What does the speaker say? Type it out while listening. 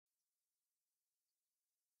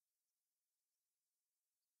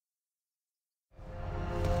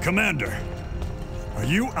Commander, are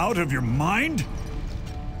you out of your mind?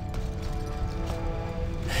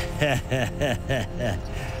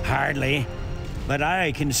 Hardly, but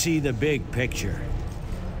I can see the big picture.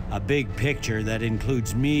 A big picture that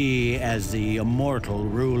includes me as the immortal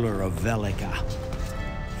ruler of Velica.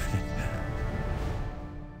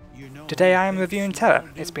 Today I am reviewing TERA.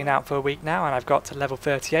 It's been out for a week now and I've got to level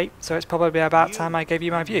 38, so it's probably about time I gave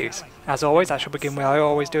you my views. As always, I shall begin where I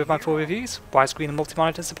always do with my full reviews, widescreen and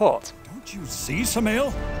multi-monitor support. Don't you see,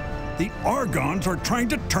 Samael? The Argons are trying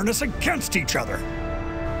to turn us against each other.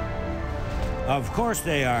 Of course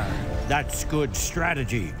they are. That's good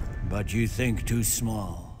strategy, but you think too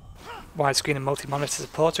small. Widescreen and multi-monitor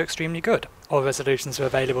support are extremely good. All resolutions are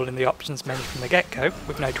available in the options menu from the get-go,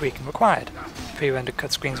 with no tweaking required. Pre-rendered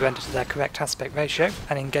cutscenes render to their correct aspect ratio,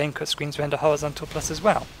 and in-game cutscenes render horizontal plus as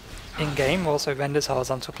well. In-game also renders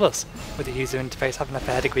horizontal plus, with the user interface having a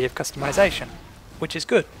fair degree of customization. Which is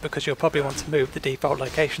good, because you'll probably want to move the default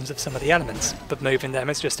locations of some of the elements, but moving them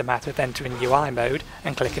is just a matter of entering UI mode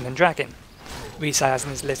and clicking and dragging.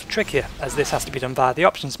 Resizing is a little trickier, as this has to be done via the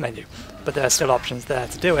options menu, but there are still options there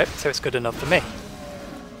to do it, so it's good enough for me.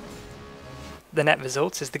 The net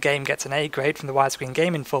result is the game gets an A grade from the Widescreen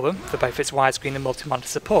Gaming Forum for both its widescreen and multi-monitor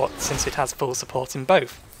support, since it has full support in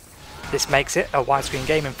both. This makes it a Widescreen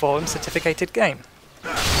Gaming Forum certificated game.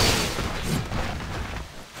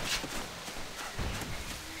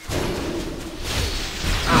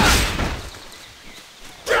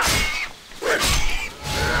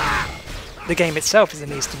 The game itself is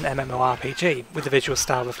an Eastern MMORPG, with the visual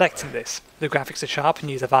style reflecting this. The graphics are sharp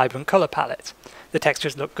and use a vibrant colour palette. The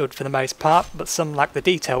textures look good for the most part, but some lack the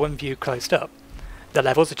detail when viewed close up. The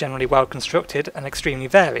levels are generally well constructed and extremely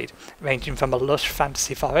varied, ranging from a lush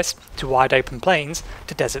fantasy forest to wide open plains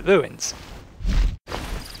to desert ruins.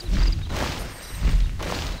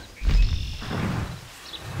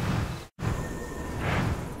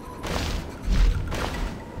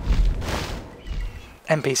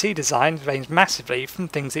 NPC designs range massively from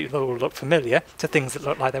things that will look familiar to things that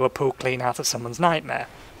look like they were pulled clean out of someone's nightmare.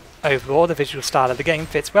 Overall, the visual style of the game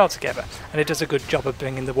fits well together, and it does a good job of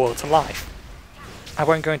bringing the world to life. I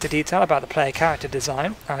won't go into detail about the player character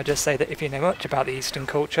design, I'll just say that if you know much about the Eastern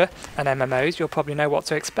culture and MMOs, you'll probably know what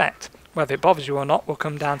to expect. Whether it bothers you or not will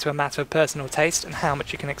come down to a matter of personal taste and how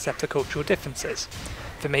much you can accept the cultural differences.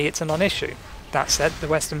 For me, it's a non-issue. That said, the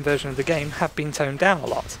Western version of the game have been toned down a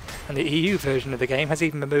lot, and the EU version of the game has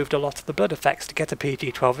even removed a lot of the blood effects to get a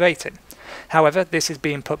PG-12 rating. However, this is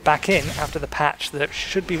being put back in after the patch that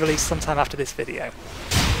should be released sometime after this video.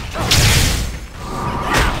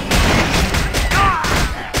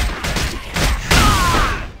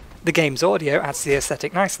 The game's audio adds to the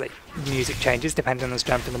aesthetic nicely. The music changes depending on the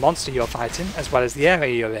strength of the monster you're fighting, as well as the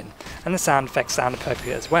area you're in, and the sound effects sound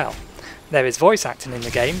appropriate as well. There is voice acting in the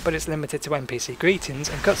game, but it's limited to NPC greetings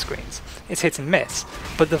and cutscenes. It's hit and miss,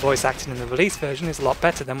 but the voice acting in the release version is a lot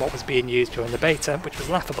better than what was being used during the beta, which was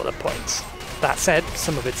laughable at points. That said,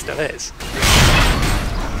 some of it still is.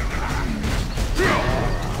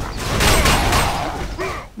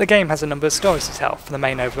 The game has a number of stories to tell, from the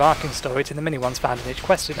main overarching story to the mini ones found in each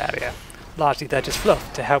question area. Largely they're just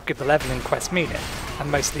fluff to help give the leveling quest meaning, and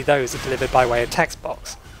mostly those are delivered by way of text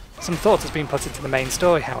box. Some thought has been put into the main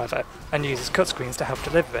story, however, and uses cutscenes to help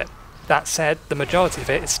deliver it. That said, the majority of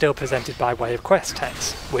it is still presented by way of quest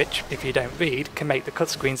text, which, if you don't read, can make the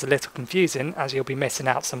cutscenes a little confusing as you'll be missing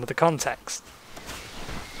out some of the context.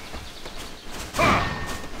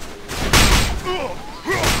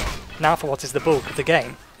 Now for what is the bulk of the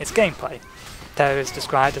game, its gameplay. TERA is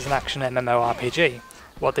described as an action MMORPG.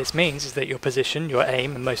 What this means is that your position, your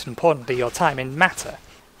aim, and most importantly your timing matter.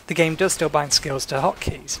 The game does still bind skills to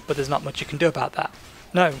hotkeys, but there's not much you can do about that.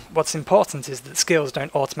 No, what's important is that skills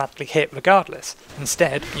don't automatically hit regardless.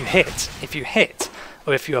 Instead, you hit if you hit,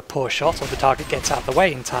 or if you're a poor shot or the target gets out of the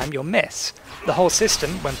way in time, you'll miss. The whole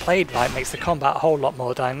system, when played right, makes the combat a whole lot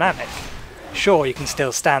more dynamic. Sure, you can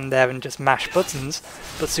still stand there and just mash buttons,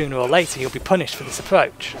 but sooner or later you'll be punished for this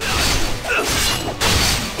approach.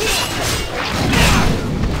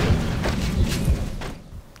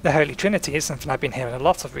 The Holy Trinity is something I've been hearing a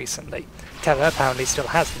lot of recently. TERA apparently still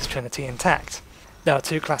has this trinity intact. There are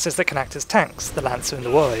two classes that can act as tanks, the Lancer and the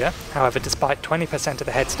Warrior. However, despite 20% of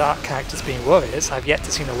the head start characters being warriors, I've yet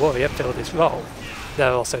to see a warrior fill this role. There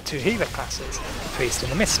are also two healer classes, the Priest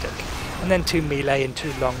and the Mystic, and then two melee and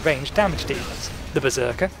two long-range damage dealers, the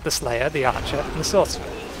Berserker, the Slayer, the Archer, and the Sorcerer.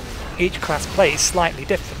 Each class plays slightly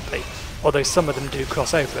differently, although some of them do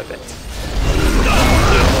cross over a bit.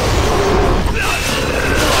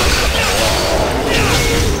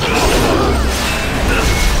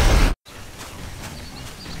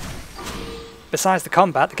 Besides the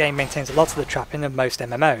combat, the game maintains a lot of the trapping of most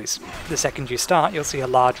MMOs. The second you start, you'll see a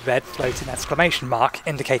large red floating exclamation mark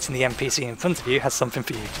indicating the NPC in front of you has something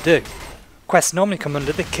for you to do. Quests normally come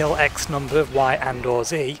under the kill X number of Y and or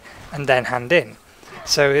Z, and then hand in.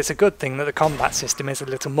 So it's a good thing that the combat system is a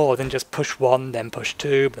little more than just push 1, then push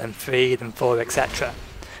 2, then 3, then 4, etc.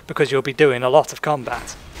 Because you'll be doing a lot of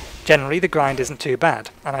combat. Generally the grind isn't too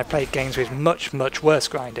bad, and I've played games with much worse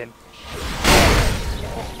grinding.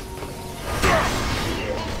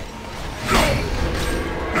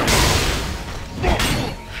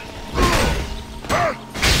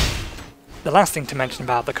 The last thing to mention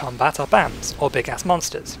about the combat are BAMs, or big ass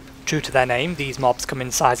monsters. True to their name, these mobs come in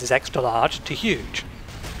sizes extra large to huge.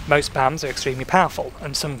 Most BAMs are extremely powerful,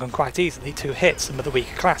 and some can quite easily two-hit some of the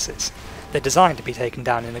weaker classes. They're designed to be taken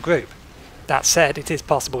down in a group. That said, it is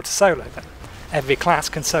possible to solo them. Every class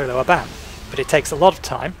can solo a BAM, but it takes a lot of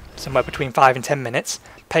time, somewhere between 5 and 10 minutes,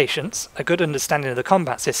 patience, a good understanding of the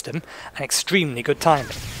combat system, and extremely good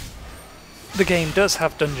timing. The game does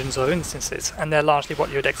have dungeons or instances, and they're largely what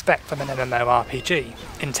you would expect from an MMORPG.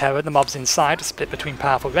 In TERA, the mobs inside are split between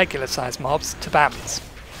powerful regular-sized mobs to BAMs.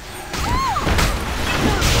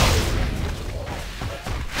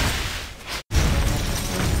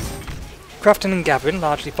 Crafting and gathering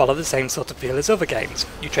largely follow the same sort of feel as other games.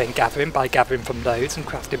 You train gathering by gathering from loads and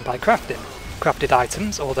crafting by crafting. Crafted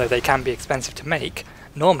items, although they can be expensive to make,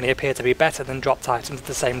 normally appear to be better than dropped items of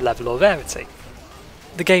the same level or rarity.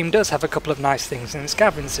 The game does have a couple of nice things in its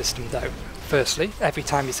gathering system though. Firstly, every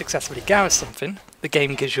time you successfully gather something, the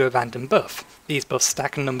game gives you a random buff. These buffs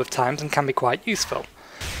stack a number of times and can be quite useful.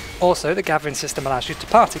 Also, the gathering system allows you to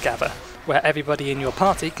party gather, where everybody in your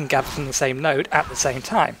party can gather from the same node at the same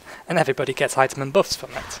time, and everybody gets item and buffs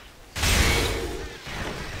from it.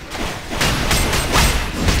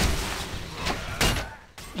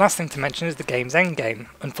 Last thing to mention is the game's endgame.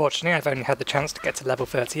 Unfortunately, I've only had the chance to get to level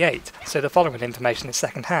 38, so the following information is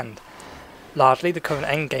second hand. Largely, the current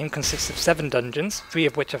endgame consists of 7 dungeons, 3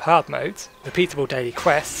 of which are hard modes, repeatable daily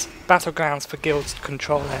quests, battlegrounds for guilds to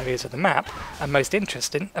control areas of the map, and most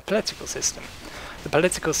interesting, a political system. The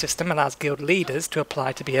political system allows guild leaders to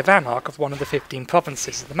apply to be a Vanarch of one of the 15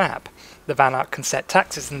 provinces of the map. The Vanarch can set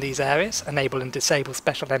taxes in these areas, enable and disable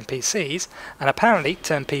special NPCs, and apparently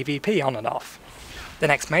turn PvP on and off. The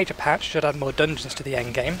next major patch should add more dungeons to the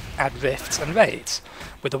endgame, add rifts and raids,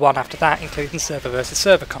 with the one after that including server versus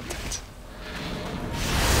server content.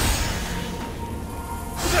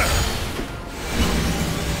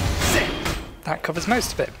 That covers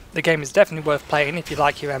most of it. The game is definitely worth playing if you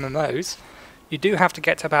like your MMOs. You do have to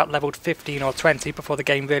get to about level 15 or 20 before the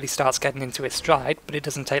game really starts getting into its stride, but it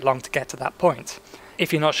doesn't take long to get to that point.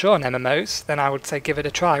 If you're not sure on MMOs, then I would say give it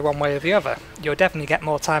a try one way or the other. You'll definitely get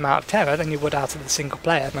more time out of TERA than you would out of the single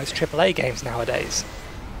player most AAA games nowadays.